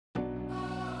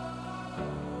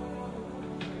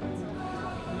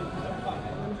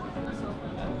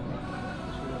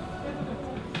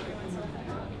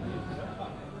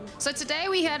So today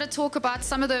we're here to talk about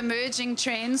some of the emerging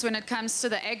trends when it comes to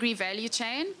the Agri Value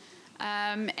Chain.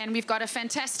 And we've got a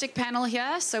fantastic panel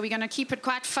here, so we're going to keep it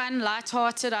quite fun,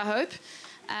 light-hearted, I hope,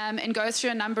 and go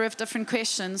through a number of different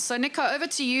questions. So Nico, over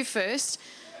to you first.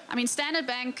 I mean, Standard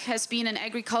Bank has been in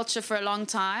agriculture for a long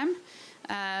time,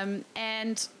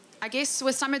 and I guess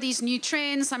with some of these new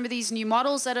trends, some of these new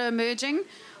models that are emerging,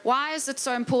 why is it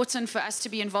so important for us to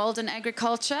be involved in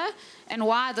agriculture, and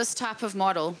why this type of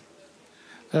model?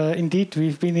 Indeed,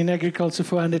 we've been in agriculture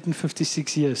for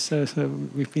 156 years, so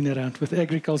we've been around with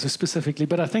agriculture specifically.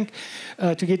 But I think,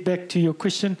 to get back to your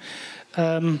question,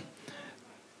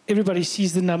 everybody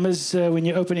sees the numbers. When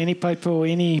you open any paper or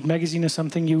any magazine or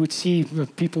something, you would see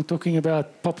people talking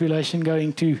about population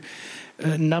going to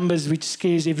numbers which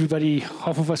scares everybody.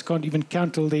 Half of us can't even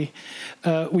count all there,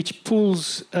 which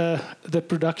pulls the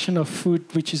production of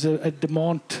food, which is a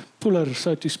demand puller,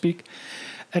 so to speak.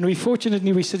 And we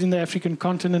sit in the African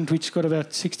continent, which got about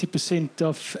 60%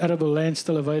 of arable land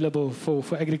still available for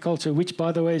agriculture, which,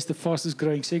 by the way, is the fastest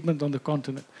growing segment on the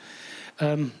continent.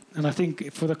 And I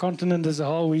think for the continent as a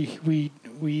whole,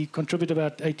 we contribute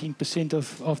about 18%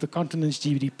 of the continent's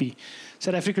GDP.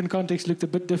 South African context looked a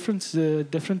bit different.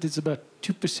 It's about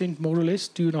 2%, more or less,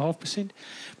 2.5%.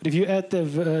 But if you add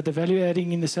the value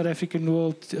adding in the South African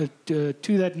world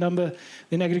to that number,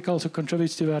 then agriculture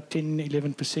contributes to about 10,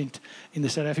 11% in the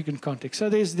South African context. So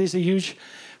there's a huge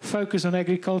focus on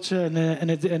agriculture, and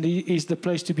it is the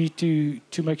place to be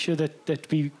to make sure that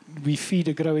we feed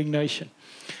a growing nation.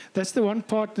 That's the one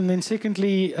part. And then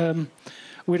secondly,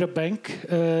 we're a bank,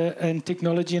 and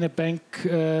technology in a bank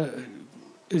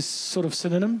is sort of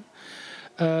synonym.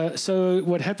 So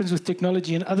what happens with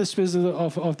technology and other spheres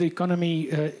of the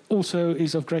economy also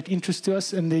is of great interest to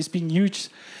us. And there's been huge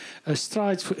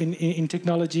strides in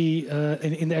technology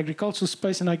in the agricultural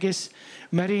space. And I guess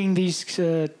marrying these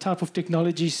type of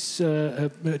technologies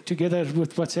together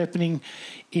with what's happening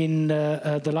in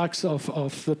the likes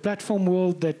of the platform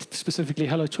world that specifically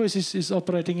HelloChoice is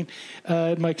operating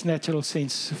in, makes natural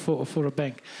sense for a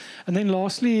bank. And then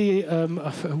lastly,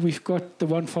 we've got the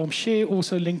OneFarm share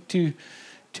also linked to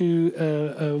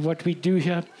what we do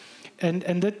here.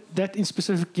 And that in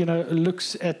specific,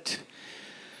 looks at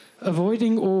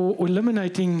avoiding or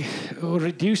eliminating or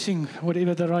reducing,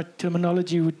 whatever the right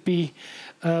terminology would be,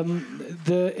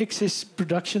 the excess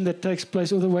production that takes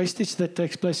place or the wastage that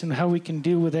takes place and how we can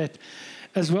deal with that,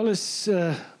 as well as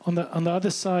on the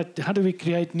other side, how do we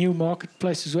create new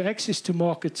marketplaces or access to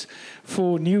markets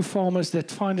for new farmers that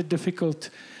find it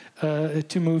difficult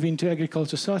to move into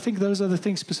agriculture. So I think those are the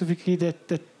things specifically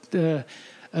that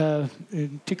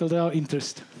tickled our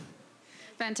interest.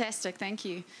 Fantastic, thank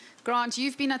you. Grant,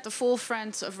 you've been at the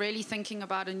forefront of really thinking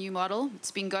about a new model.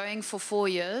 It's been going for 4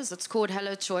 years. It's called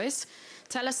HelloChoice.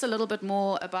 Tell us a little bit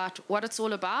more about what it's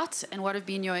all about and what have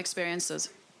been your experiences.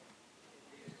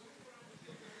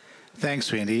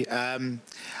 Thanks, Wendy.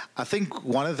 I think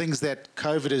one of the things that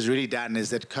COVID has really done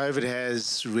is that COVID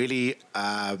has really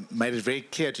made it very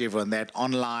clear to everyone that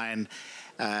online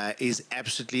is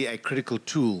absolutely a critical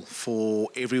tool for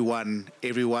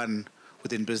everyone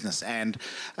within business. And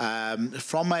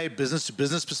from a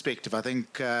business-to-business perspective, I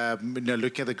think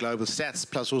looking at the global stats,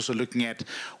 plus also looking at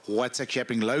what's actually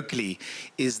happening locally,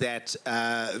 is that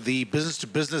the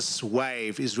business-to-business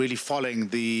wave is really following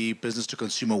the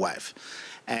business-to-consumer wave.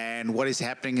 And what is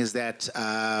happening is that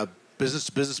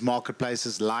business-to-business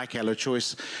marketplaces like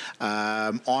HelloChoice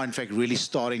are in fact really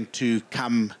starting to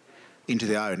come into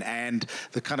their own. And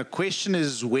the kind of question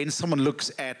is, when someone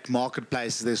looks at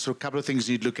marketplaces, there's sort of a couple of things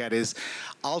you'd look at. Is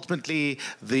ultimately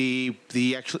the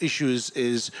actual issue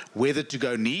is whether to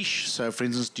go niche. So for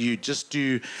instance, do you just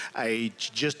do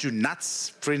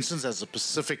nuts, for instance, as a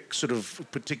specific sort of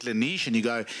particular niche, and you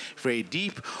go very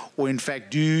deep, or in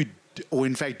fact do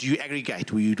you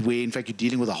aggregate, where in fact you're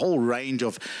dealing with a whole range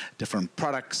of different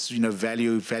products,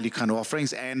 value kind of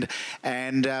offerings, and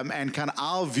kind of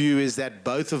our view is that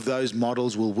both of those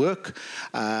models will work,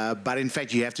 but in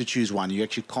fact you have to choose one. You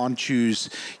actually can't choose.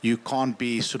 You can't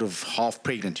be sort of half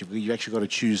pregnant. You actually got to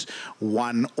choose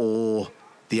one or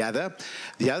the other.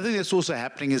 The other thing that's also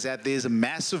happening is that there's a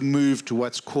massive move to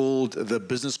what's called the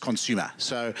business consumer.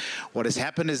 So what has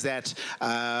happened is that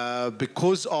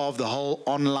because of the whole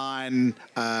online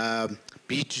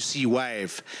B2C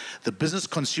wave, the business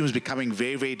consumer is becoming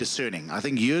very, very discerning. I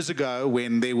think years ago,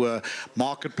 when there were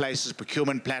marketplaces,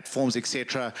 procurement platforms,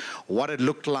 etc., what it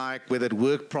looked like, whether it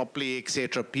worked properly,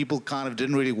 etc., people kind of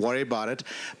didn't really worry about it.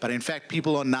 But in fact,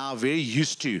 people are now very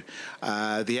used to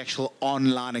the actual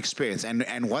online experience.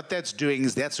 And what that's doing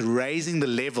is that's raising the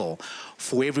level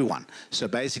for everyone. So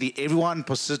basically, everyone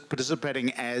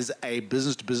participating as a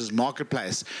business-to-business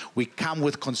marketplace, we come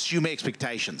with consumer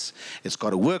expectations. It's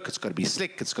got to work, it's got to be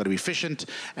slick, it's got to be efficient,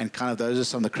 and kind of those are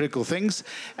some of the critical things.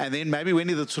 And then maybe,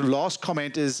 Wendy, the sort of last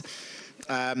comment is,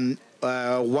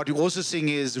 what you're also seeing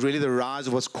is really the rise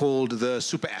of what's called the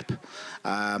super app.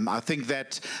 I think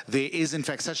that there is, in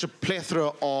fact, such a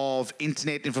plethora of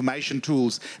internet information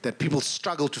tools that people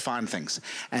struggle to find things.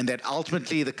 And that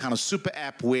ultimately the kind of super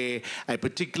app where a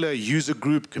particular user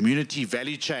group, community,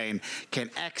 value chain can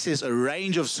access a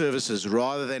range of services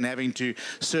rather than having to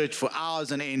search for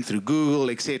hours on end through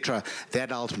Google, etc.,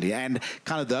 that ultimately. And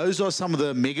kind of those are some of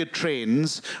the mega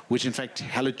trends which, in fact,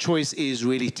 HelloChoice is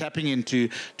really tapping into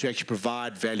to actually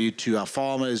provide value to our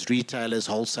farmers, retailers,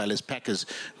 wholesalers, packers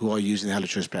who are using the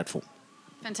HelloChoice platform.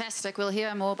 Fantastic. We'll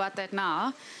hear more about that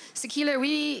now. Sakhile,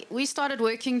 we started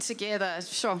working together,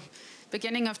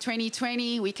 beginning of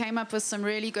 2020. We came up with some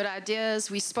really good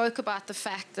ideas. We spoke about the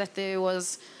fact that there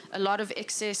was a lot of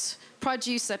excess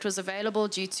produce that was available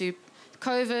due to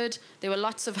COVID. There were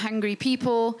lots of hungry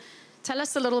people. Tell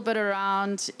us a little bit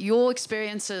around your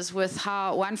experiences with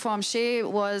how OneFarm Share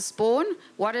was born,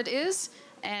 what it is,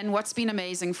 and what's been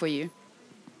amazing for you.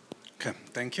 Okay,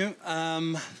 thank you.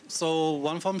 So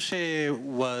OneFarm Share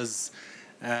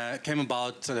came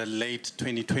about late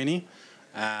 2020,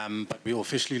 but we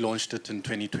officially launched it in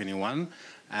 2021.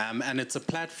 And it's a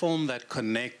platform that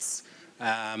connects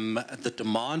the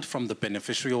demand from the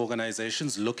beneficiary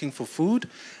organizations looking for food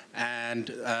and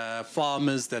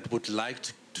farmers that would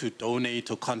like to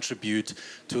donate or contribute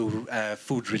to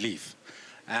food relief.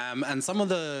 And some of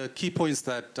the key points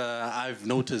that I've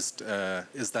noticed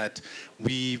is that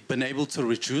we've been able to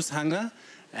reduce hunger,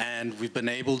 and we've been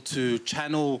able to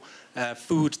channel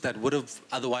food that would have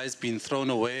otherwise been thrown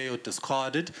away or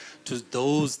discarded to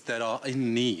those that are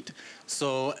in need.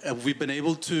 So we've been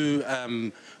able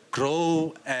to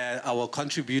grow our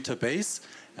contributor base.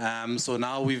 So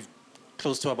now we've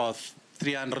close to about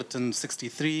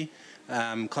 363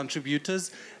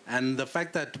 contributors, and the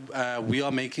fact that we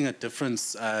are making a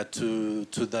difference to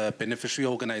the beneficiary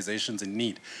organizations in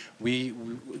need,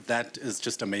 that is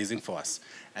just amazing for us.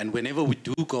 And whenever we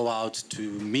do go out to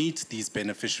meet these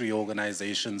beneficiary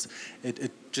organizations,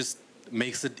 it just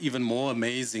makes it even more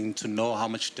amazing to know how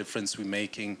much difference we're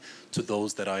making to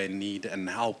those that are in need and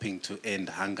helping to end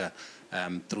hunger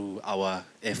through our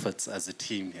efforts as a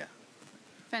team here.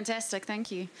 Fantastic,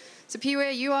 thank you.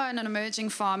 Siphiwe, you are an emerging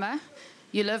farmer.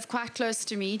 You live quite close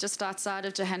to me, just outside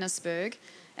of Johannesburg.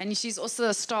 And she's also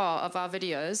a star of our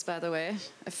videos, by the way,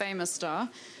 a famous star.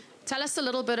 Tell us a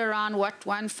little bit around what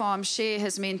OneFarm Share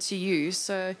has meant to you.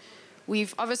 So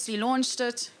we've obviously launched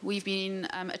it. We've been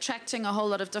attracting a whole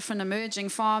lot of different emerging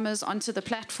farmers onto the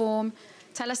platform.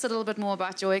 Tell us a little bit more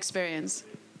about your experience.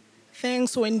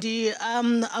 Thanks, Wendy.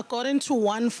 According to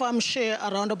OneFarm Share,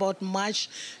 around about March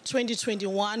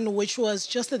 2021, which was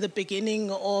just at the beginning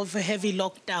of a heavy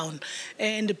lockdown,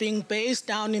 and being based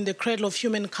down in the cradle of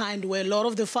humankind, where a lot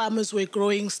of the farmers were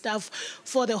growing stuff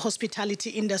for the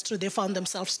hospitality industry, they found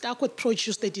themselves stuck with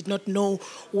produce. They did not know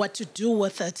what to do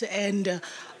with it. And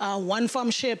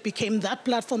OneFarm Share became that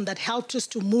platform that helped us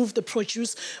to move the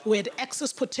produce. We had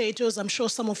excess potatoes. I'm sure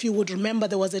some of you would remember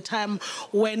there was a time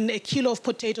when a kilo of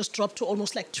potatoes dropped to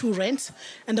almost like 2 rands,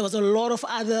 and there was a lot of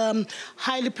other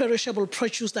highly perishable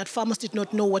produce that farmers did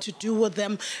not know what to do with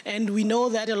them. And we know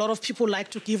that a lot of people like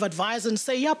to give advice and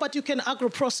say, yeah, but you can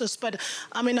agro-process, but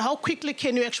I mean, how quickly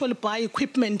can you actually buy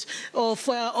equipment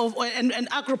and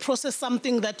agro-process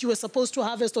something that you were supposed to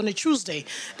harvest on a Tuesday?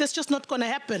 That's just not going to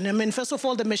happen. I mean, first of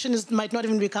all, the machines might not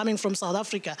even be coming from South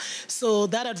Africa, so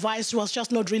that advice was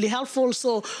just not really helpful.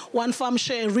 So OneFarm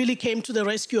Share really came to the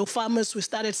rescue of farmers. We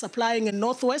started supplying in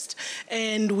Northwest,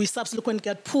 and we subsequently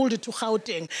got pulled to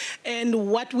Gauteng. And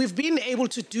what we've been able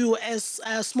to do as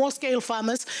small-scale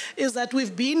farmers is that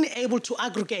we've been able to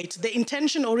aggregate. The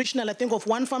intention original, I think, of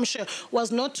OneFarm Share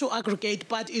was not to aggregate,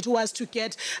 but it was to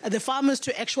get the farmers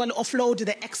to actually offload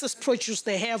the excess produce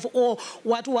they have or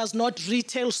what was not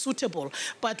retail suitable.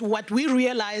 But what we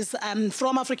realized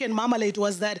from African Marmalade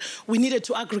was that we needed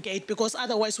to aggregate, because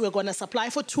otherwise we were going to supply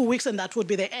for 2 weeks and that would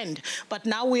be the end. But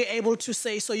now we're able to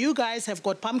say, so you guys have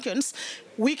got pumpkins,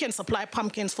 we can supply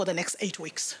pumpkins for the next 8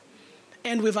 weeks.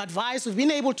 And we've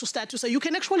been able to start to say you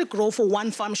can actually grow for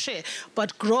one farm share,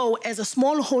 but grow as a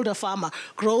smallholder farmer,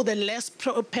 grow the less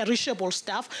perishable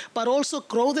stuff, but also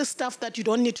grow the stuff that you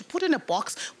don't need to put in a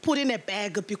box, put in a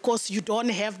bag because you don't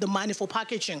have the money for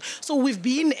packaging. So we've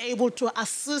been able to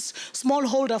assist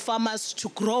smallholder farmers to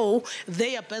grow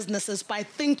their businesses by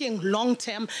thinking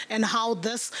long-term and how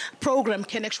this program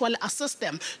can actually assist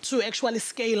them to actually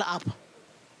scale up.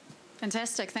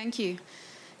 Fantastic, thank you.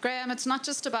 Graeme, it's not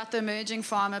just about the emerging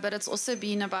farmer, but it's also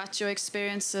been about your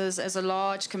experiences as a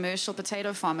large commercial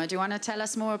potato farmer. Do you want to tell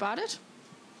us more about it?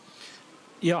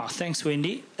 Yeah, thanks,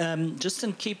 Wendy. Just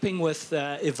in keeping with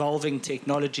evolving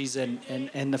technologies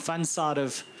and the fun side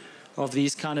of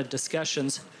these kind of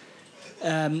discussions,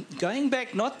 going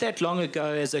back not that long ago,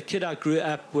 as a kid, I grew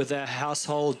up with a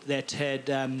household that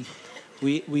had,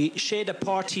 we shared a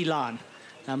party line.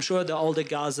 I'm sure the older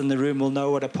guys in the room will know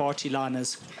what a party line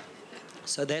is.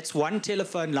 So that's one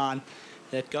telephone line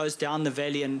that goes down the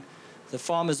valley, and the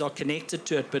farmers are connected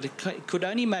to it, but it could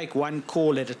only make one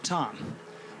call at a time.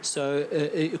 So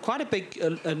quite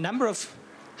a number of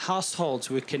households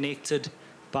were connected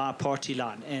by a party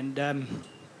line. And,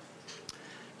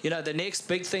 the next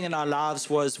big thing in our lives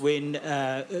was when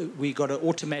we got an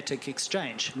automatic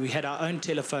exchange. We had our own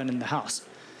telephone in the house.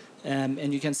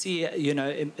 And you can see,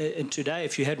 in today,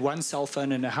 if you had one cell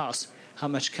phone in a house, how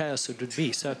much chaos it would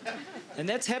be. So, and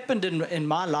that's happened in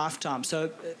my lifetime. So,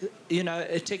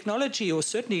 technology, or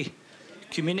certainly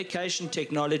communication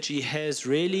technology, has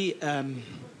really,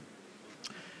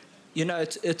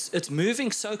 it's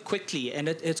moving so quickly, and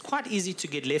it's quite easy to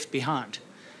get left behind.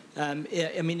 I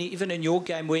mean, even in your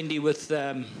game, Wendy, with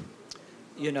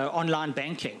online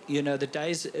banking, the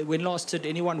days when last did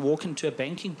anyone walk into a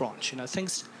banking branch?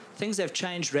 Things have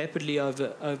changed rapidly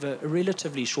over a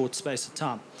relatively short space of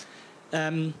time.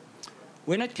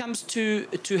 When it comes to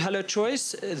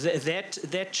HelloChoice,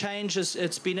 that change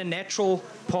it's been a natural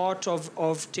part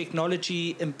of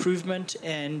technology improvement,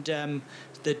 and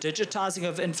the digitizing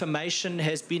of information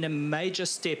has been a major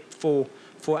step for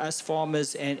us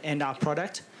farmers and our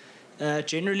product.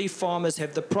 Generally, farmers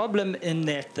have the problem in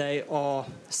that they are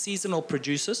seasonal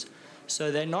producers. So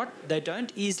they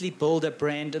don't easily build a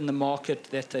brand in the market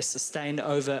that they sustain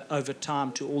over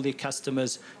time to all their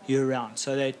customers year round.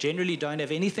 So they generally don't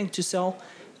have anything to sell,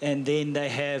 and then they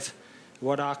have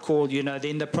what I call,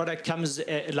 then the product comes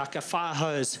like a fire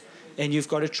hose, and you've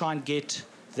got to try and get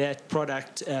that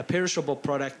product, perishable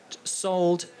product,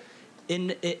 sold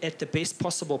at the best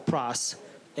possible price.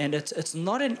 And it's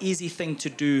not an easy thing to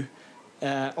do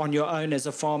on your own as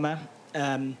a farmer.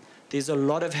 There's a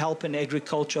lot of help in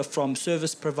agriculture from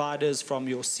service providers, from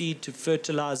your seed to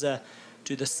fertilizer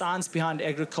to the science behind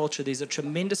agriculture. There's a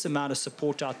tremendous amount of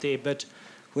support out there. But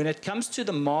when it comes to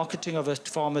the marketing of a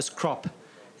farmer's crop,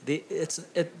 there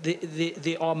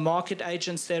are market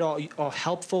agents that are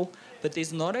helpful, but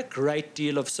there's not a great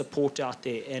deal of support out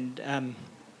there. And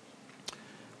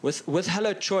with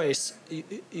HelloChoice,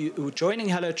 joining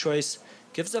HelloChoice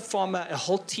gives the farmer a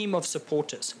whole team of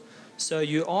supporters. So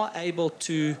you are able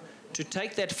to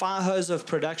take that fire hose of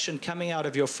production coming out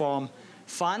of your farm,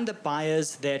 find the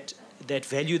buyers that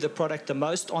value the product the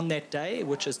most on that day,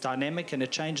 which is dynamic and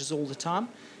it changes all the time,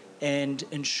 and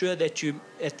ensure that you,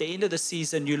 at the end of the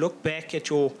season, you look back at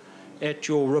your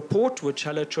report, which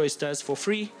HelloChoice does for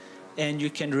free, and you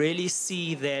can really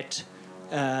see that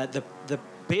the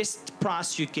best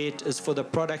price you get is for the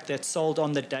product that's sold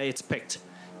on the day it's picked.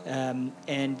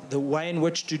 And the way in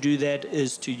which to do that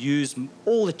is to use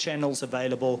all the channels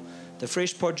available, the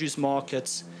fresh produce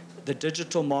markets, the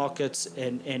digital markets,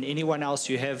 and anyone else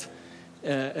you have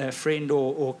a friend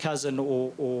or cousin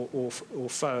or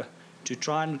foe, to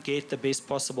try and get the best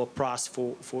possible price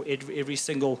for every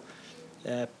single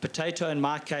potato in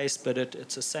my case, but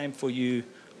it's the same for you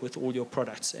with all your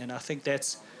products. And I think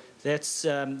that's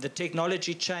the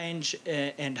technology change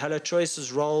and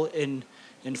HelloChoice's role in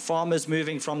farmers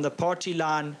moving from the party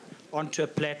line onto a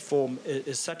platform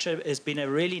has been a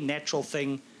really natural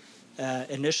thing.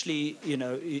 Initially,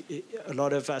 a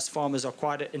lot of us farmers are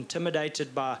quite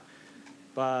intimidated by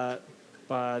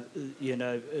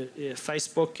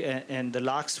Facebook and the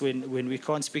likes when we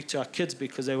can't speak to our kids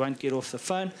because they won't get off the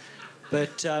phone.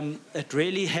 But it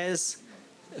really has,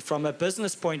 from a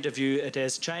business point of view, it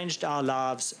has changed our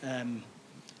lives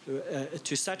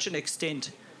to such an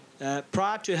extent.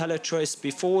 Prior to HelloChoice,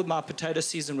 before my potato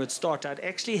season would start, I'd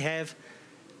actually have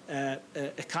a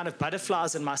kind of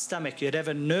butterflies in my stomach. You'd have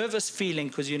a nervous feeling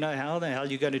because how the hell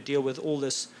you're going to deal with all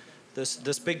this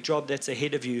big job that's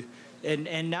ahead of you.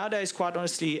 And nowadays, quite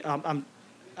honestly, I'm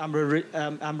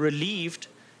relieved,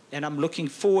 and I'm looking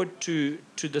forward to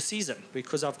the season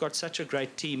because I've got such a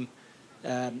great team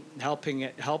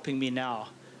helping me now.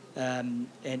 And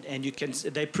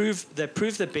they prove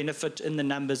the benefit in the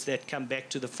numbers that come back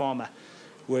to the farmer,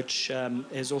 which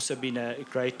has also been a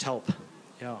great help.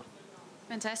 Yeah.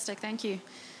 Fantastic, thank you.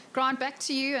 Grant, back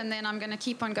to you, and then I'm going to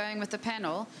keep on going with the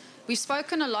panel. We've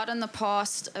spoken a lot in the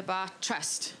past about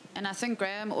trust, and I think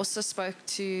Graeme also spoke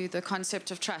to the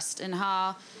concept of trust and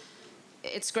how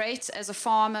it's great as a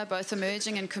farmer, both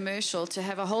emerging and commercial, to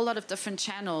have a whole lot of different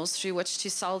channels through which to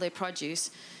sell their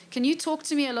produce. Can you talk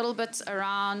to me a little bit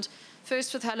around,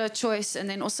 first with HelloChoice and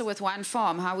then also with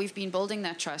OneFarm, how we've been building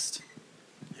that trust?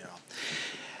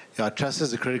 Yeah, trust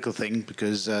is a critical thing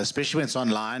because especially when it's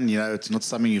online, it's not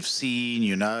something you've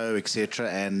seen,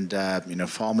 etc. And,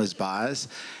 farmers, buyers.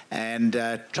 And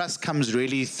trust comes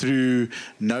really through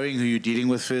knowing who you're dealing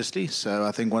with firstly. So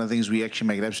I think one of the things we actually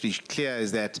make it absolutely clear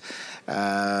is that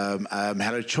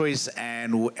HelloChoice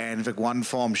and in fact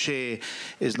OneFarm Share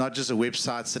is not just a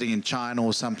website sitting in China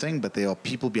or something, but there are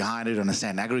people behind it who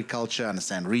understand agriculture,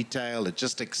 understand retail,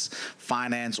 logistics,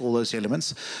 finance, all those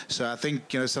elements. So I think,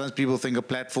 sometimes people think a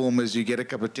platform is you get a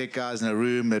couple of tech guys in a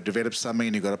room that develop something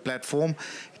and you've got a platform.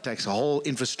 It takes a whole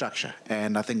infrastructure,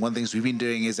 and I think one of the things we've been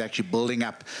doing is actually building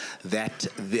up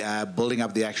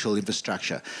the actual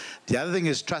infrastructure. The other thing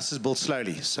is trust is built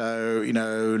slowly. So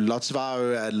lots of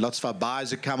our buyers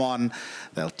who come on,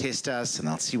 they'll test us and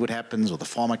they'll see what happens, or the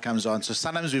farmer comes on. So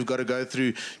sometimes we've got to go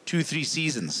through 2-3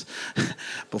 seasons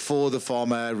before the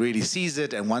farmer really sees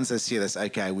it. And once they see this,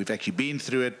 okay, we've actually been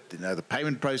through it. The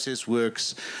payment process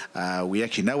works. We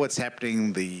actually know what's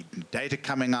happening. The data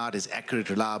coming out is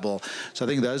accurate, reliable. So I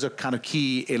think those are kind of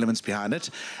key elements behind it.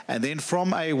 And then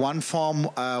from a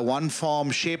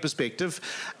OneFarm Share perspective,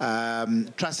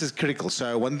 trust is critical.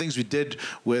 So one of the things we did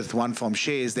with OneFarm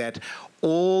Share is that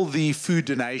all the food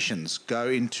donations go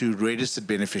into registered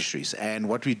beneficiaries. And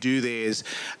what we do there is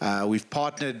we've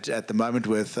partnered at the moment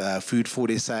with Food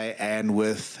Forward SA and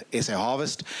with SA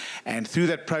Harvest. And through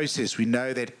that process, we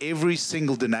know that every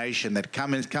single donation that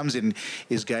comes in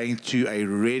is going to a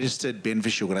registered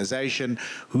beneficiary organization,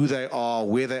 who they are,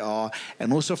 where they are,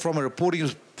 and also from a reporting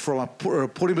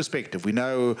perspective, we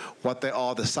know what they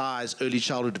are, the size, early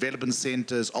childhood development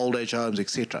centers, old age homes,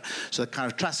 etc. So that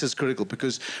kind of trust is critical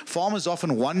because farmers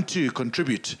often want to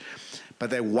contribute, but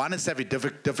they want us to have it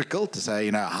difficult to say,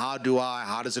 how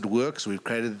does it work? So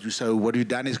what we've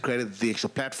done is created the actual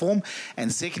platform.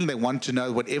 And secondly, they want to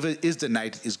know whatever is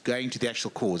donated is going to the actual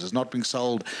cause. It's not being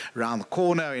sold around the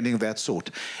corner or anything of that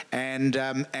sort. And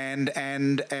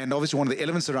obviously one of the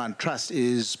elements around trust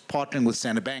is partnering with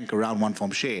Standard Bank around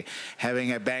OneFarm Share,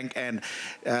 having a bank, and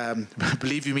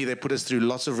believe you me, they put us through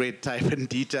lots of red tape and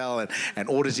detail and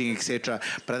auditing, etc.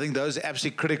 But I think those are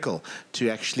absolutely critical to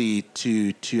actually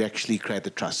create the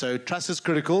trust. So trust is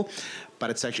critical, but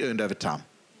it's actually earned over time.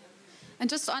 And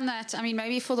just on that,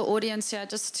 maybe for the audience here,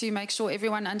 just to make sure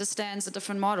everyone understands the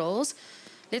different models,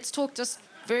 let's talk just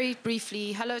very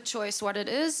briefly HelloChoice, what it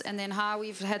is, and then how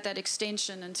we've had that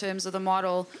extension in terms of the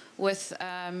model with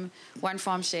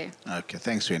OneFarm Share. Okay,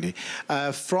 thanks, Wendy.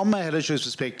 From a HelloChoice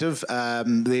perspective,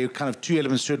 there are kind of two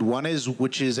elements to it. One is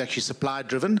which is actually supply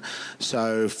driven.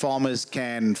 So farmers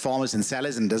and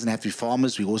sellers, and it doesn't have to be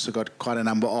farmers. We've also got quite a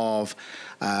number of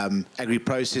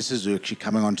agri-processors who are actually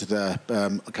coming onto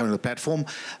the platform.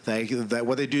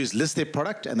 What they do is list their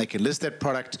product, and they can list that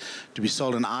product to be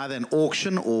sold in either an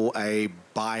auction or a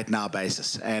buy it now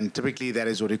basis. And typically that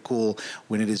is what we call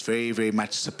when it is very, very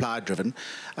much supply driven.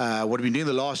 What we've been doing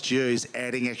the last year is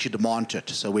adding actually demand to it.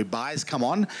 So where buyers come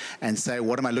on and say,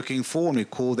 what am I looking for? And we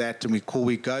call that, and we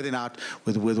go then out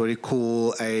with what we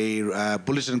call a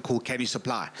bulletin called Can You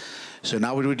Supply? So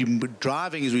now what we're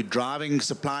driving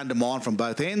supply and demand from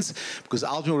both ends, because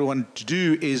ultimately what we want to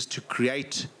do is to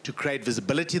create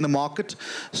visibility in the market,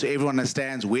 so everyone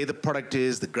understands where the product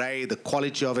is, the grade, the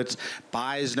quality of it.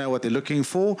 Buyers know what they're looking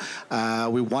for.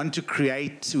 We want to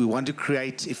create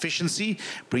efficiency,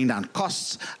 bring down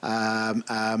costs,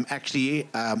 optimize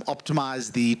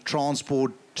the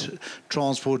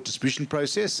transport distribution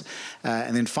process,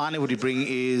 and then finally what we bring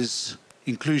is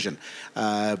inclusion,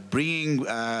 bringing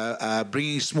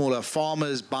smaller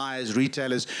farmers, buyers,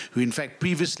 retailers who in fact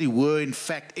previously were in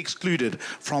fact excluded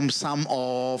from some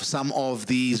of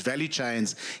these value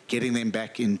chains, getting them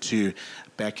back into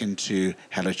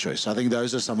HelloChoice. So I think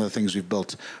those are some of the things we've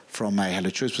built from a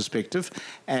HelloChoice perspective.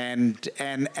 And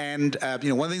one of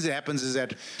the things that happens is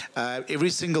that every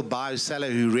single buyer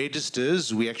seller who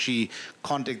registers, we actually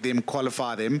contact them,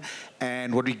 qualify them,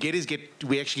 and what we get is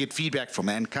we actually get feedback from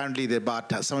them. And currently they're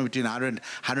about somewhere between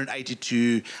 180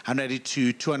 to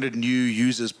 200 new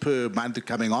users per month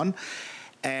coming on.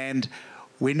 And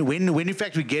when in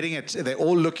fact we're getting it, they're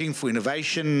all looking for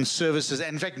innovation, services,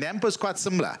 and in fact Nampo is quite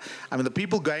similar. I mean, the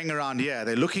people going around here,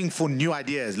 they're looking for new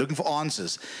ideas, looking for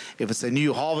answers. If it's a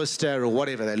new harvester or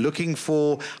whatever, they're looking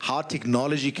for how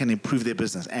technology can improve their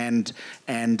business, and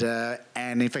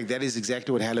in fact that is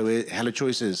exactly what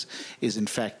HelloChoice is in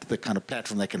fact the kind of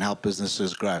platform that can help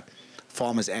businesses grow,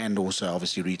 farmers and also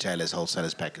obviously retailers,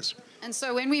 wholesalers, packers. And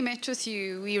so when we met with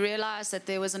you, we realized that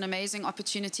there was an amazing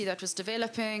opportunity that was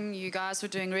developing. You guys were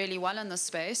doing really well in this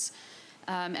space.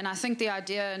 And I think the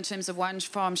idea in terms of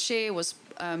OneFarm Share was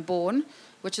born,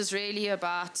 which is really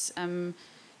about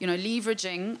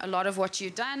leveraging a lot of what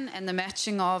you've done and the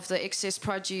matching of the excess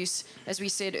produce, as we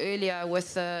said earlier,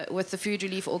 with the food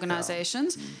relief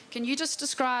organizations. Yeah. Can you just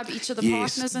describe each of the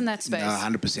partners in that space? No,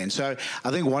 100%. So I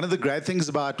think one of the great things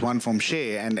about OneFarm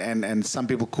Share, and some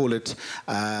people call it,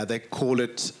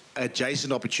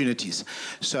 adjacent opportunities.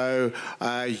 So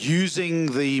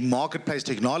using the marketplace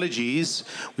technologies,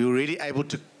 we were really able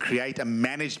to create a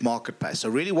managed marketplace. So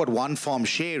really what OneFarm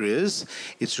Share is,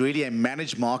 it's really a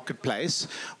managed marketplace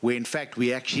where in fact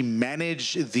we actually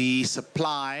manage the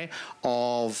supply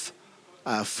of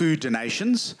food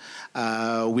donations.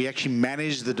 We actually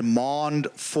manage the demand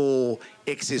for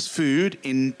excess food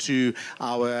into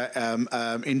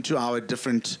our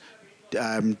different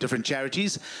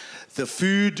charities. The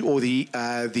food or the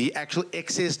actual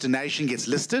excess donation gets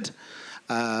listed.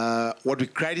 What we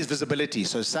create is visibility.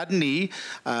 So suddenly,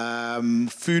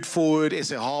 Food Forward,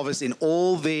 SA Harvest, in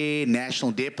all their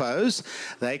national depots,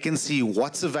 they can see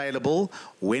what's available,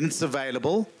 when it's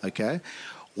available. Okay.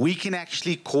 We can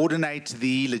actually coordinate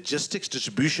the logistics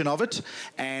distribution of it,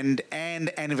 and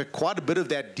quite a bit of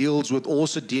that deals with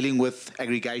also dealing with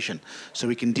aggregation. So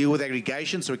we can deal with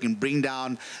aggregation, so we can bring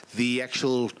down the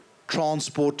actual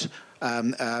transport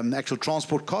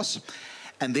costs.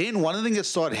 And then one of the things that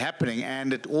started happening,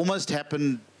 and it almost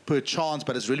happened per chance,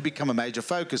 but it's really become a major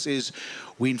focus, is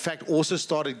we in fact also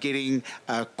started getting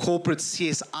corporate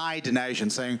CSI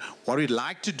donations, saying what we'd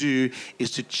like to do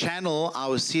is to channel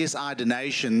our CSI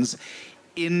donations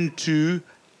into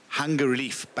hunger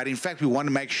relief. But in fact, we want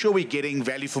to make sure we're getting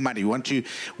value for money. What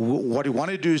we want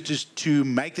to do is just to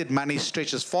make that money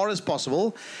stretch as far as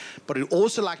possible, but we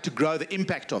also like to grow the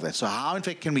impact of it. So how, in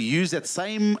fact, can we use that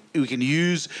same, we can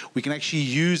actually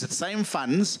use the same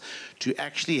funds to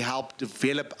actually help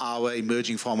develop our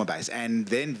emerging farmer base. And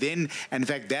then in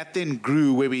fact, that then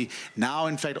grew where we now,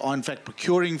 in fact, are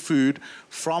procuring food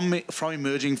from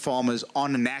emerging farmers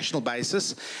on a national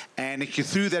basis. And actually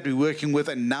through that, we're working with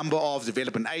a number of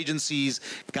development agencies,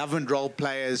 government role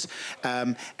players.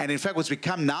 And in fact, what's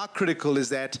become now critical is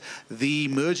that the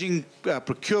emerging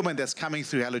procurement that's coming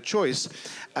through HelloChoice,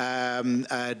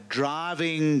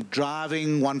 driving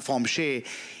OneFarm Share,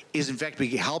 is in fact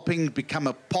helping become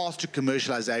a path to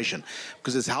commercialization,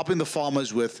 because it's helping the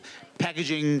farmers with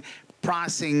packaging,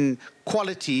 pricing,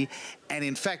 quality. And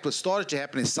in fact, what started to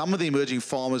happen is some of the emerging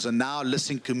farmers are now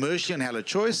listing commercially on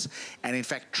HelloChoice and in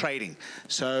fact trading.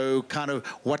 So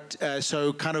what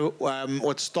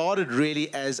started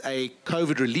really as a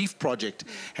COVID relief project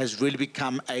has really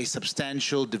become a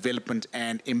substantial development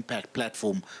and impact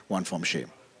platform, OneFarm Share.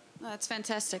 That's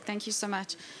fantastic. Thank you so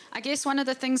much. I guess one of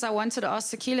the things I wanted to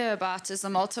ask Sakhile about is the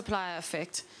multiplier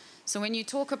effect. So when you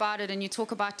talk about it and you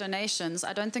talk about donations,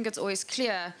 I don't think it's always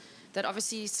clear that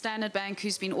obviously Standard Bank,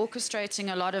 who's been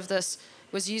orchestrating a lot of this,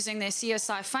 was using their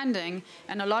CSI funding,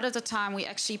 and a lot of the time we're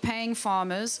actually paying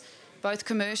farmers, both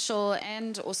commercial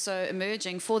and also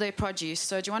emerging, for their produce.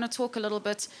 So do you want to talk a little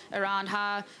bit around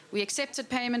how we accepted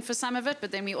payment for some of it,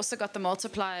 but then we also got the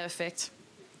multiplier effect?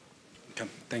 Okay,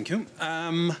 thank you.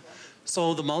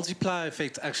 So the multiplier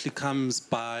effect actually comes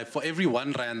by, for every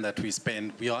R1 that we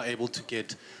spend, we are able to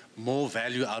get more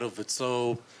value out of it.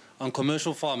 So on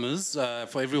commercial farmers,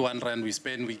 for every R1 we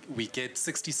spend, we get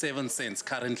 67 cents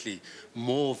currently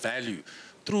more value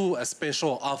through a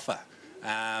special offer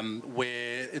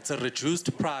where it's a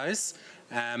reduced price,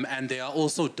 and they are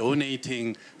also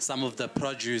donating some of the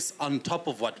produce on top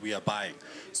of what we are buying.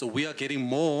 So we are getting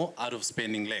more out of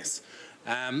spending less.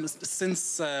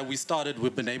 Since we started,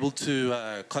 we've been able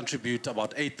to contribute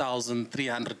about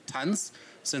 8,300 tons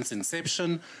since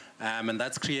inception, and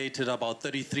that's created about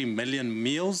 33 million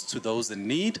meals to those in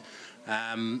need.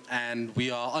 And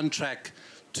we are on track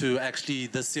to actually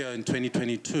this year in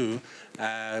 2022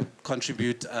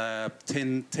 contribute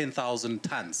 10,000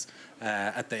 tons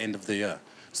at the end of the year.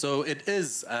 So it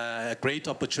is a great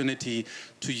opportunity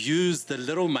to use the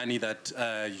little money that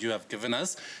you have given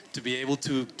us to be able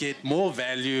to get more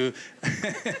value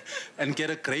and get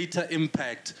a greater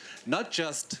impact, not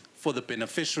just for the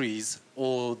beneficiaries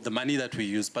or the money that we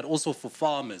use, but also for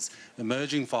farmers,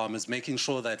 emerging farmers, making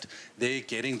sure that they're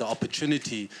getting the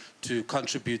opportunity to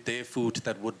contribute their food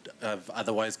that would have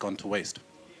otherwise gone to waste.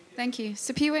 Thank you.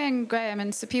 Siphiwe and Graeme,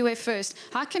 and Siphiwe first.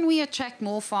 How can we attract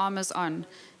more farmers on?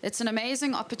 It's an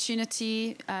amazing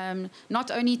opportunity,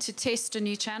 not only to test a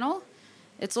new channel,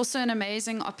 it's also an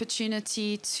amazing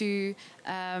opportunity to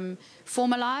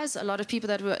formalize a lot of people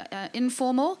that were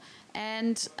informal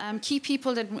and keep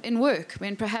people in work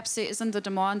when perhaps there isn't the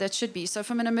demand that should be. So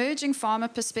from an emerging farmer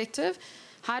perspective,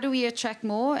 how do we attract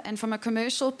more? And from a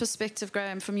commercial perspective,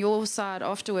 Graeme, from your side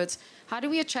afterwards, how do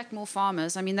we attract more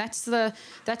farmers? I mean, that's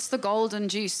the golden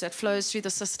juice that flows through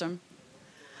the system.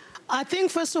 I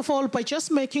think, first of all, by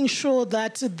just making sure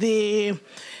that the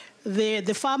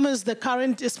farmers, the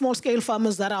current small-scale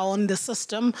farmers that are on the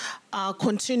system are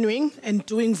continuing and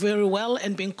doing very well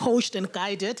and being coached and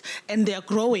guided, and they're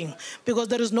growing. Because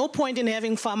there is no point in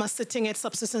having farmers sitting at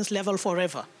subsistence level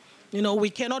forever. You know, we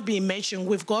cannot be emerging.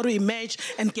 We've got to emerge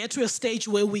and get to a stage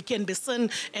where we can be seen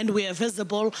and we are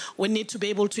visible. We need to be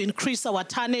able to increase our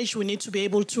tonnage. We need to be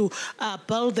able to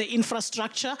build the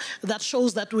infrastructure that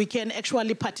shows that we can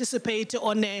actually participate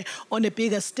on a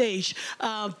bigger stage.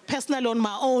 Personally, on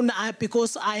my own,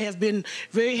 because I have been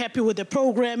very happy with the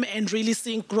program and really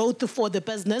seeing growth for the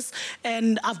business,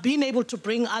 and I've been able to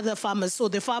bring other farmers. So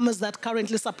the farmers that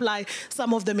currently supply,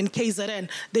 some of them in KZN,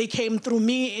 they came through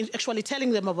me actually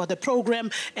telling them about the program,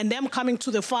 and them coming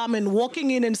to the farm and walking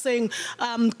in and saying,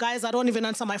 guys, I don't even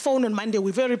answer my phone on Monday.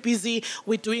 We're very busy.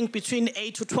 We're doing between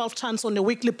 8 to 12 tons on a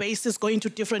weekly basis, going to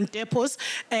different depots,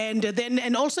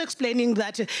 and also explaining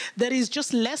that there is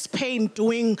just less pain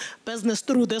doing business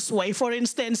through this way. For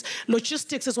instance,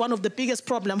 logistics is one of the biggest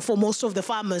problems for most of the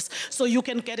farmers. So you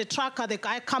can get a trucker, the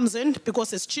guy comes in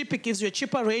because it's cheap, it gives you a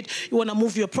cheaper rate, you want to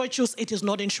move your produce, it is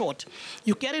not insured.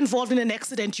 You get involved in an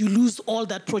accident, you lose all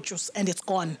that produce and it's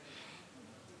gone.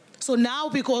 So now,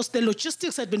 because the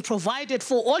logistics had been provided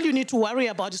for, all you need to worry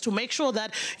about is to make sure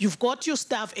that you've got your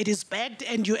stuff, it is bagged,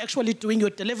 and you're actually doing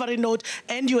your delivery note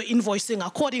and you're invoicing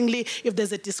accordingly. If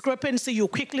there's a discrepancy, you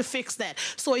quickly fix that.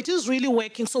 So it is really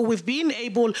working. So we've been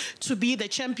able to be the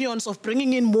champions of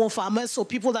bringing in more farmers. So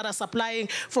people that are supplying,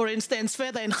 for instance,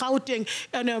 further in Gauteng,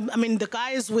 and I mean, the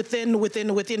guys within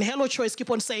HelloChoice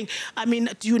keep on saying, I mean,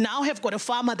 do you now have got a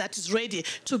farmer that is ready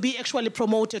to be actually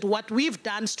promoted? What we've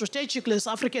done strategically as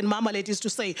African Marmalade is to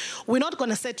say, we're not going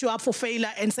to set you up for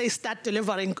failure and say start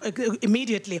delivering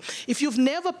immediately. If you've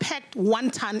never packed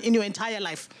 1 ton in your entire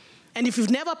life, and if you've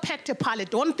never packed a pallet,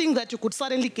 don't think that you could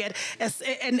suddenly get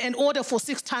an order for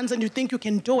 6 tons and you think you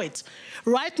can do it.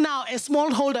 Right now, as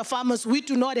smallholder farmers, we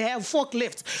do not have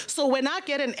forklifts. So when I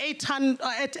get an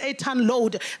 8-ton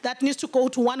load that needs to go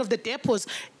to one of the depots,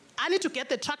 I need to get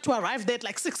the truck to arrive there at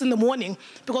like 6 in the morning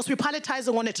because we're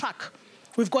palletizing on a truck.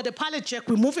 We've got a pallet jack,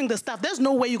 we're moving the stuff. There's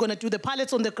no way you're going to do the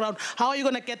pallets on the ground. How are you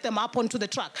going to get them up onto the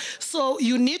truck? So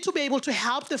you need to be able to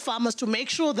help the farmers to make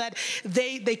sure that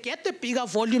they get the bigger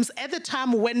volumes at the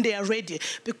time when they are ready.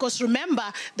 Because remember,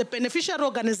 the beneficiary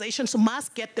organizations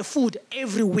must get the food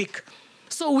every week.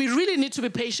 So we really need to be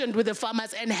patient with the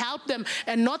farmers and help them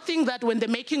and not think that when they're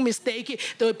making mistakes,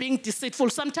 they're being deceitful.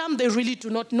 Sometimes they really do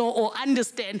not know or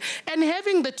understand. And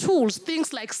having the tools,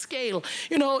 things like scale.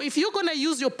 You know, if you're going to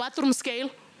use your bathroom scale,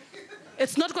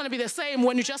 it's not going to be the same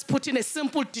when you just put in a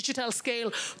simple digital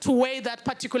scale to weigh that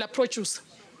particular produce.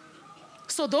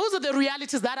 So those are the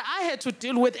realities that I had to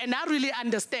deal with, and I really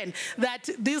understand that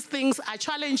these things are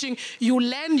challenging. You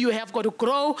learn, you have got to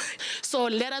grow. So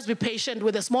let us be patient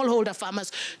with the smallholder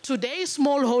farmers. Today,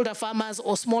 smallholder farmers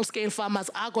or small-scale farmers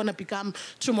are going to become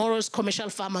tomorrow's commercial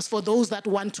farmers for those that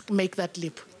want to make that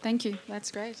leap. Thank you.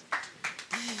 That's great.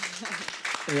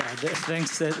 Yeah,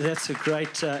 thanks. That's a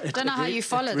great... I don't know how you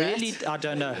follow really, that. I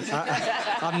don't know.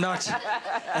 I'm not.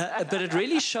 But it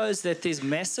really shows that there's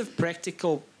massive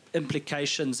practical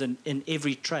implications in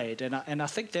every trade, and I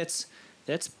think that's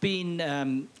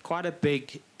been quite a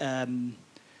big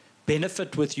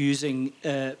benefit with using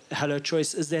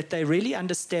HelloChoice, is that they really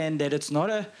understand that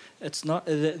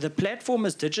the platform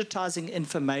is digitizing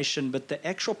information, but the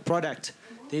actual product,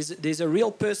 there's a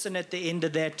real person at the end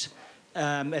of that.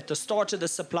 At the start of the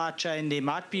supply chain, there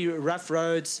might be rough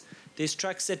roads. There's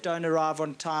trucks that don't arrive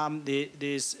on time.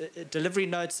 There's delivery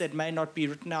notes that may not be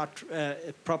written out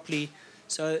properly.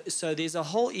 So there's a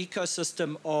whole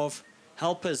ecosystem of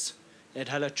helpers at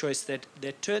HelloChoice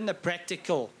that turn the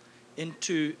practical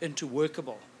into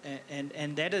workable,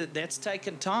 and that's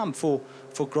taken time for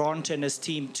Grant and his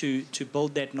team to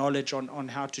build that knowledge on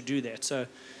how to do that. So,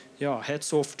 yeah,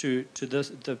 hats off to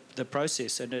the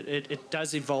process, and it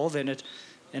does evolve, and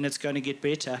and it's going to get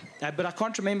better. But I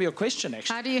can't remember your question,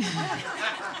 actually. How do you...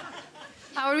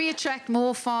 How do we attract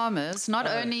more farmers, not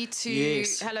only to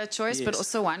HelloChoice, but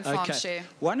also OneFarm share?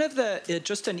 One of the,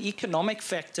 just an economic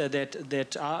factor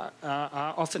that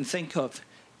I often think of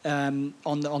on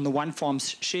the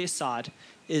OneFarm share side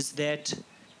is that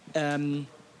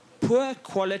poor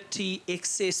quality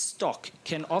excess stock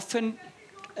can often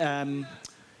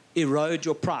erode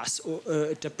your price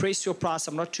or depress your price.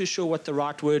 I'm not too sure what the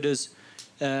right word is.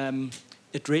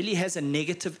 It really has a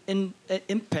negative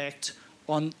impact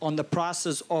on the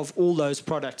prices of all those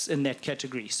products in that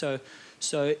category. So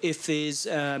if there's,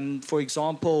 for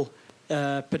example,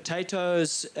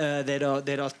 potatoes that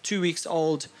are 2 weeks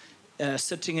old,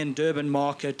 sitting in Durban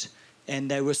market, and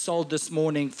they were sold this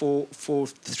morning for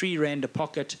 3 Rand a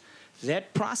pocket,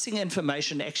 that pricing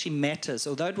information actually matters.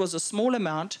 Although it was a small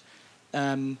amount,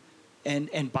 and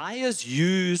buyers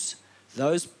use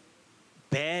those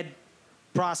bad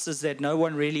prices that no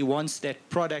one really wants that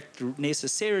product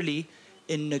necessarily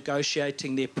in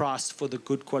negotiating their price for the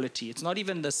good quality. It's not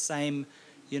even the same,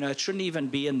 it shouldn't even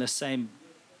be in the same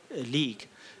league.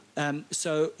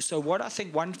 So what I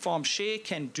think OneFarm Share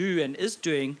can do and is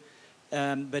doing,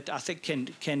 but I think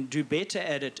can do better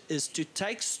at it, is to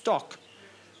take stock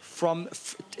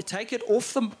take it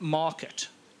off the market,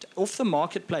 off the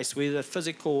marketplace, whether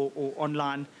physical or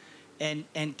online,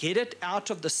 and get it out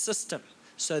of the system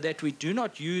so that we do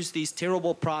not use these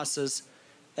terrible prices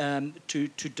to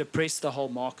depress the whole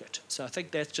market. So I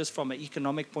think that's just from an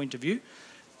economic point of view.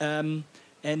 And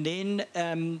then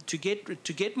to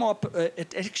get more,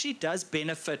 it actually does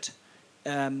benefit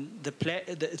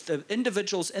the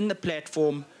individuals in the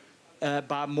platform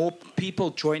by more people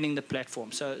joining the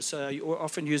platform. So you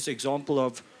often use the example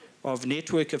of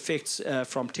network effects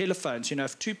from telephones.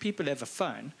 If 2 people have a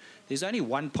phone, there's only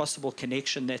one possible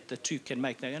connection that the 2 can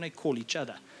make. They're going to call each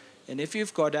other. And if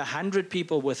you've got 100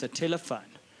 people with a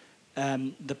telephone,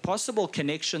 the possible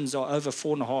connections are over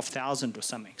 4,500 or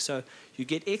something. So you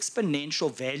get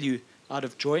exponential value out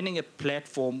of joining a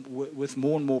platform with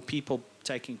more and more people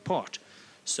taking part.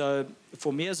 So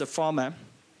for me as a farmer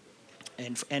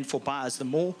and for buyers, the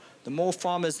more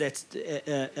farmers that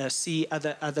see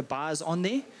other buyers on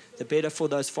there, the better for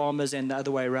those farmers, and the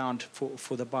other way around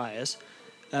for the buyers.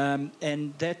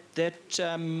 And that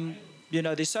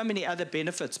there's so many other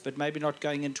benefits, but maybe not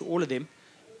going into all of them.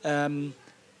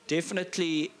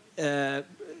 Definitely,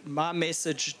 my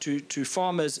message to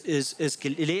farmers is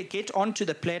get onto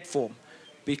the platform,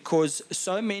 because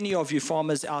so many of you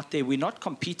farmers out there, we're not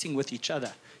competing with each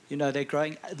other. They're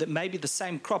growing maybe the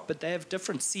same crop, but they have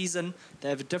different season, they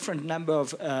have a different number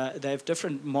of, they have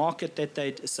different market that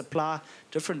they supply,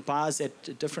 different buyers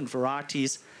at different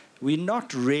varieties. We're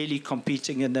not really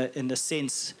competing in the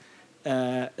sense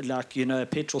like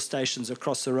petrol stations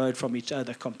across the road from each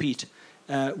other compete.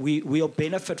 We'll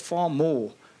benefit far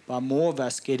more by more of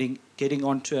us getting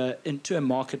into a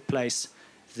marketplace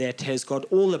that has got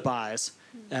all the buyers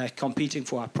competing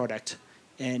for our product.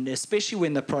 And especially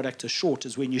when the product is short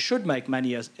is when you should make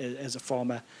money as a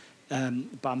farmer,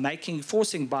 by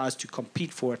forcing buyers to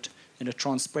compete for it in a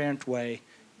transparent way.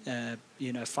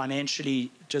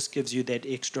 Financially just gives you that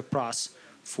extra price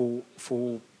for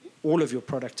all of your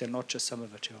product and not just some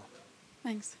of it.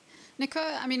 Thanks. Nico,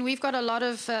 we've got a lot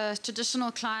of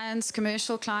traditional clients,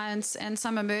 commercial clients, and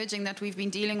some emerging that we've been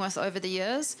dealing with over the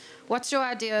years. What's your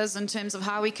ideas in terms of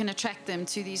how we can attract them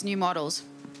to these new models?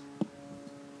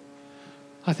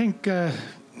 I think a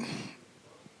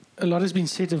lot has been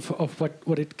said of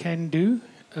what it can do.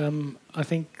 I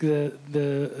think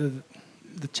the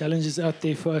challenge is out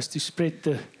there for us to spread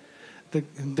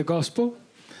the gospel,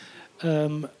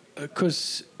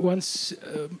 because once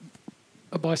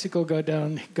a bicycle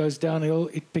goes downhill,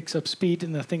 it picks up speed,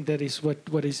 and I think that is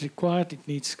what is required. It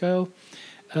needs scale,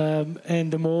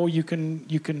 and the more you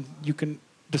can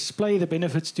display the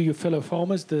benefits to your fellow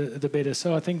farmers, the better.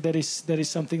 So I think that is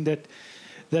something that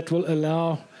will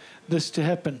allow this to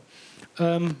happen.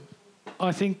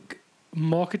 I think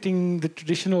marketing the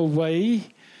traditional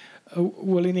way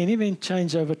will in any event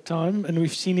change over time, and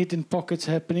we've seen it in pockets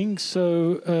happening.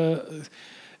 So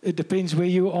it depends where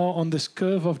you are on this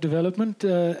curve of development,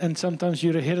 and sometimes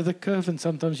you're ahead of the curve, and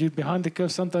sometimes you're behind the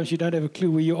curve. Sometimes you don't have a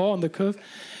clue where you are on the curve.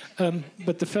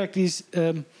 But the fact is,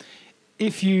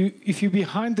 if you're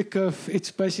behind the curve,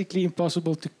 it's basically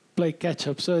impossible to play catch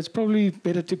up. So it's probably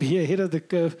better to be ahead of the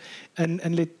curve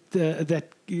and let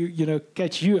that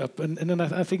catch you up. And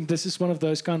I think this is one of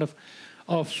those kind of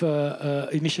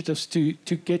initiatives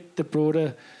to get the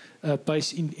broader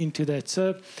base into that.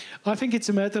 So I think it's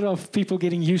a matter of people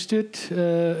getting used to it,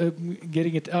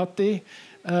 getting it out there.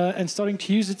 and starting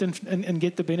to use it and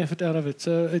get the benefit out of it.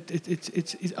 So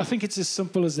I think it's as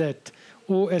simple as that,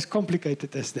 or as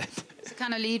complicated as that. So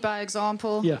kind of lead by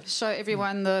example, Yeah. show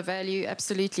everyone the value,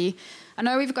 absolutely. I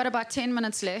know we've got about 10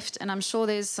 minutes left, and I'm sure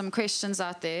there's some questions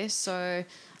out there, so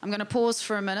I'm going to pause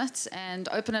for a minute and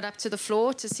open it up to the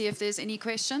floor to see if there's any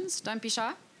questions. Don't be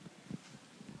shy.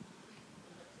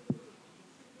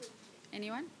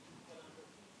 Anyone?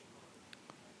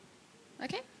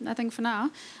 Okay, nothing for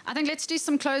now. I think let's do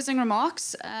some closing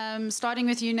remarks, starting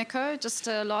with you, Nico. Just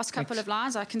a last couple of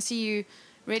lines. I can see you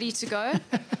ready to go.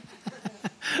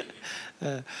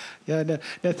 No,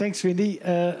 thanks, Wendy.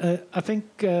 I think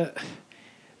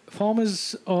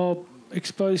farmers are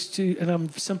exposed to, and I'm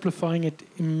simplifying it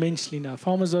immensely now,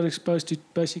 farmers are exposed to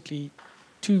basically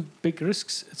two big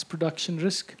risks. It's production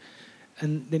risk,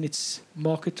 and then it's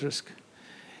market risk.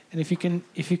 And if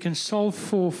you can solve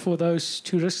for those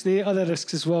two risks, there are other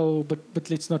risks as well, but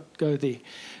let's not go there.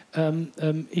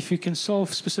 If you can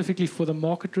solve specifically for the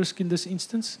market risk in this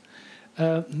instance,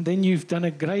 then you've done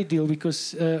a great deal,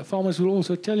 because farmers will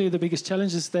also tell you the biggest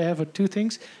challenges they have are two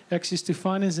things: access to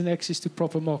finance and access to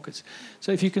proper markets.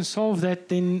 So if you can solve that,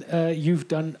 then you've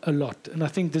done a lot. And I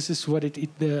think this is what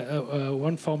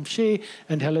OneFarm Share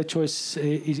and HelloChoice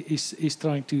is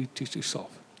trying to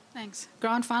solve. Thanks.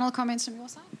 Grant, final comments from your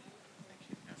side?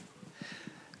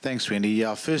 Thanks, Wendy.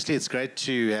 Yeah, firstly, it's great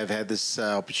to have had this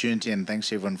opportunity, and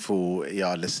thanks everyone for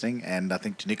listening. And I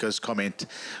think to Nico's comment,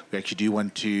 we do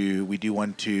want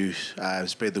to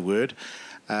spread the word.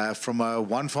 From a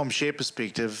OneFarm Share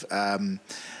perspective, I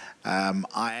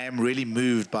am really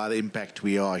moved by the impact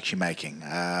we are actually making.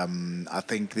 I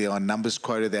think there are numbers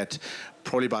quoted that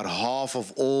probably about half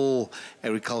of all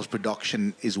agricultural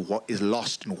production is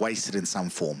lost and wasted in some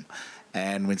form.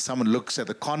 And when someone looks at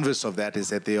the converse of that, is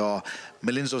that there are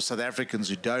millions of South Africans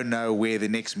who don't know where their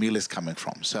next meal is coming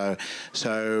from. So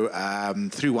through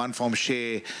OneFarm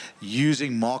Share,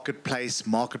 using marketplace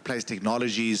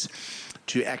technologies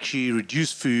to actually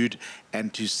reduce food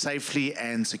and to safely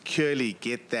and securely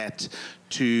get that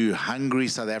to hungry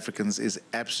South Africans is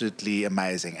absolutely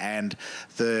amazing. And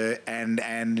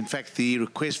in fact, the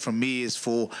request from me is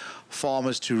for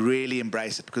farmers to really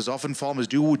embrace it, because often farmers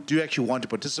do actually want to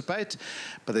participate,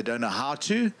 but they don't know how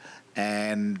to,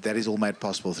 and that is all made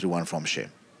possible through OneFarm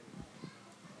Share.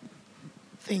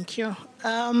 Thank you.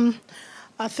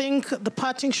 I think the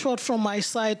parting shot from my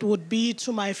side would be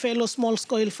to my fellow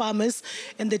small-scale farmers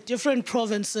in the different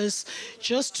provinces,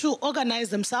 just to organize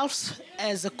themselves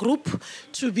as a group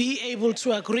to be able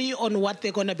to agree on what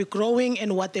they're going to be growing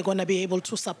and what they're going to be able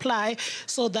to supply,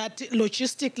 so that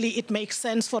logistically it makes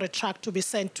sense for a truck to be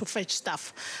sent to fetch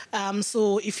stuff.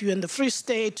 So if you're in the Free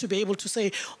State, to be able to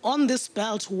say, on this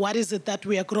belt, what is it that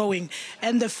we are growing?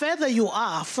 And the further you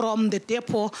are from the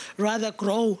depot, rather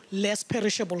grow less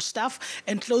perishable stuff,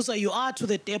 and closer you are to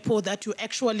the depot, that you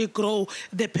actually grow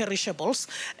the perishables.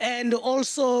 And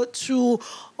also to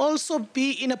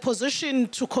be in a position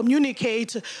to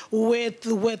communicate with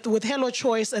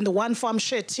HelloChoice and the OneFarm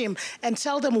Share team and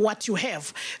tell them what you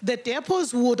have. The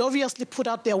depots would obviously put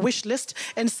out their wish list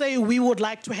and say, we would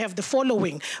like to have the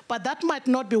following, but that might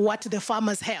not be what the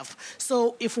farmers have.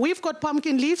 So if we've got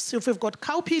pumpkin leaves, if we've got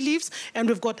cowpea leaves, and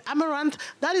we've got amaranth,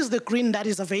 that is the green that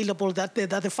is available that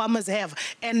the farmers have,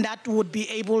 and that would be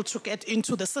able to get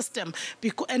into the system,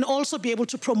 and also be able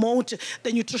to promote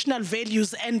the nutritional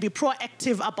values and be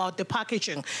proactive about the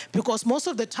packaging, because most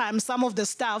of the time some of the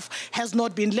stuff has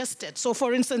not been listed. So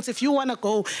for instance, if you want to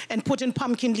go and put in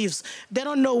pumpkin leaves, they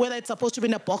don't know whether it's supposed to be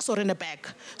in a box or in a bag.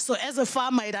 So as a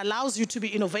farmer, it allows you to be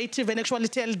innovative and actually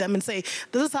tell them and say,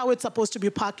 this is how it's supposed to be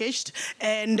packaged.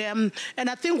 And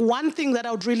I think one thing that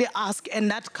I would really ask,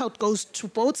 and that goes to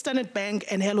both Standard Bank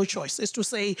and HelloChoice, is to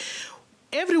say,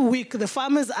 every week, the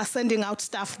farmers are sending out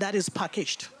stuff that is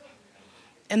packaged,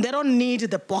 and they don't need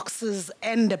the boxes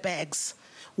and the bags.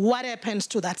 What happens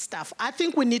to that stuff? I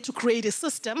think we need to create a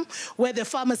system where the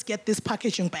farmers get this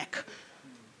packaging back.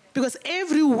 Because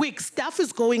every week, stuff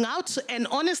is going out, and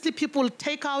honestly, people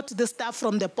take out the stuff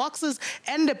from the boxes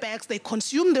and the bags, they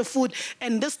consume the food,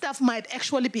 and this stuff might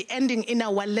actually be ending in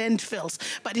our landfills.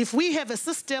 But if we have a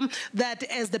system that,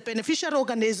 as the beneficiary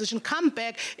organization, come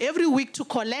back every week to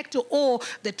collect, or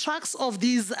the trucks of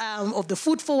these, of the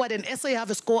Food Forward and SA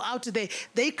Harvest go out there,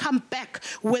 they come back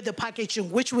with the packaging,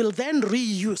 which will then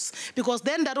reuse, because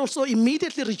then that also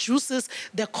immediately reduces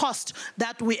the cost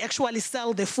that we actually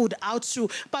sell the food out to.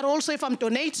 But also, if I'm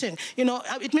donating,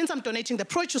 it means I'm donating the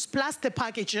produce plus the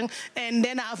packaging, and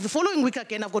then the following week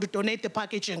again, I've got to donate the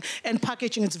packaging, and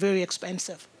packaging is very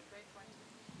expensive.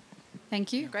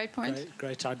 Thank you. Great point.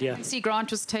 Great idea. I see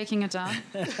Grant was taking it down.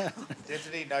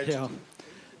 Definitely noted.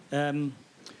 Yeah.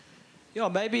 Yeah,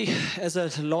 maybe as a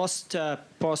last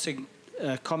passing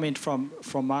comment from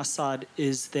my side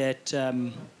is that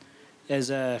as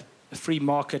a free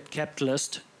market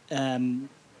capitalist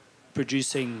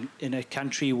producing in a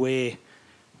country where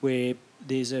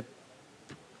there's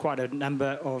quite a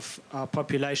number of our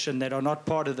population that are not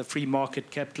part of the free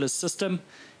market capitalist system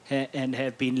and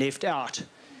have been left out.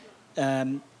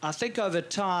 I think over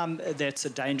time that's a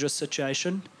dangerous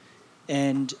situation,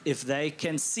 and if they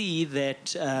can see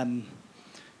that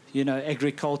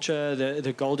agriculture,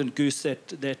 the golden goose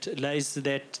that lays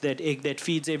that egg that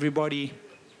feeds everybody,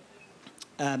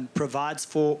 provides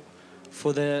for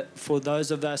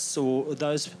those of us or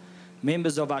those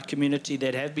members of our community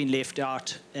that have been left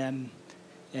out, and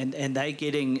they're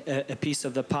getting a piece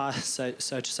of the pie, so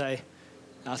to say,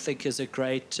 I think is a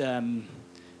great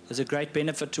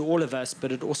benefit to all of us,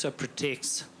 but it also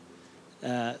protects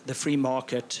the free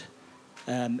market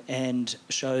and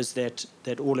shows that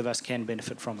all of us can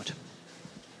benefit from it.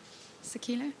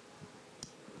 Sakhile?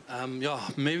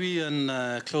 Maybe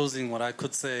in closing, what I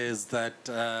could say is that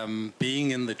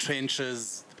being in the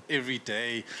trenches every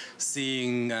day,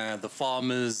 seeing the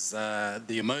farmers,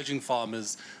 the emerging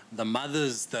farmers, the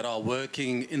mothers that are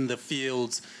working in the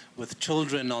fields with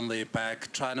children on their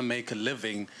back, trying to make a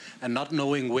living and not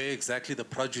knowing where exactly the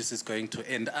produce is going to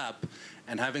end up,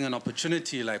 and having an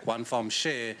opportunity like OneFarm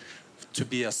Share to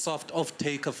be a soft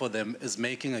off-taker for them is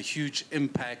making a huge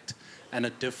impact and a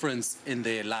difference in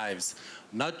their lives.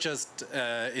 Not just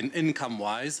in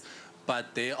income-wise,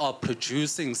 but they are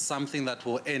producing something that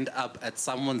will end up at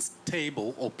someone's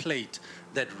table or plate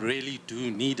that really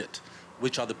do need it,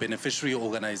 which are the beneficiary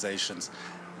organizations.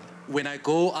 When I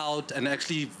go out and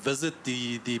actually visit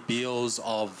the BOs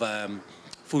of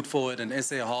Food Forward and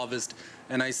SA Harvest,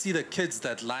 and I see the kids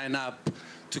that line up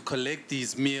to collect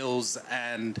these meals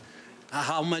and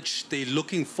how much they're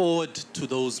looking forward to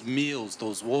those meals,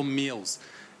 those warm meals,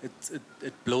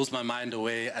 it blows my mind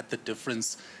away at the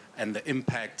difference and the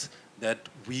impact that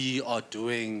we are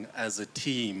doing as a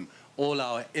team. All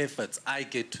our efforts, I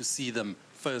get to see them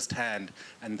firsthand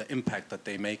and the impact that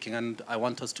they're making. And I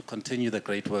want us to continue the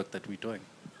great work that we're doing.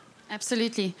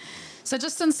 Absolutely. So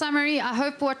just in summary, I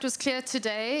hope what was clear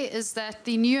today is that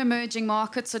the new emerging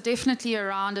markets are definitely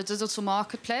around a digital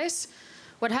marketplace.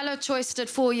 What HelloChoice did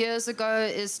 4 years ago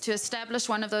is to establish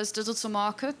one of those digital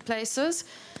marketplaces,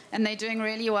 and they're doing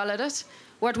really well at it.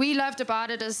 What we loved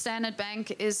about it as Standard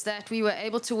Bank is that we were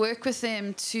able to work with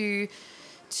them to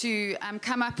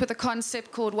come up with a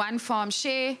concept called OneFarm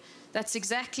Share. That's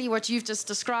exactly what you've just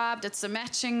described. It's a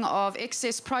matching of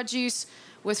excess produce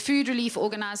with food relief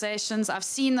organizations. I've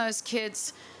seen those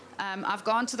kids. I've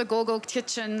gone to the Gorgel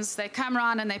kitchens. They come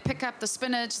around and they pick up the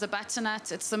spinach, the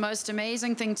butternut. It's the most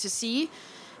amazing thing to see.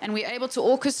 And we're able to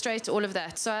orchestrate all of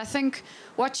that. So I think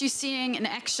what you're seeing in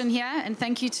action here, and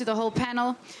thank you to the whole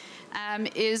panel,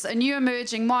 is a new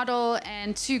emerging model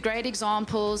and 2 great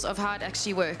examples of how it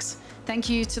actually works. Thank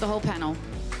you to the whole panel.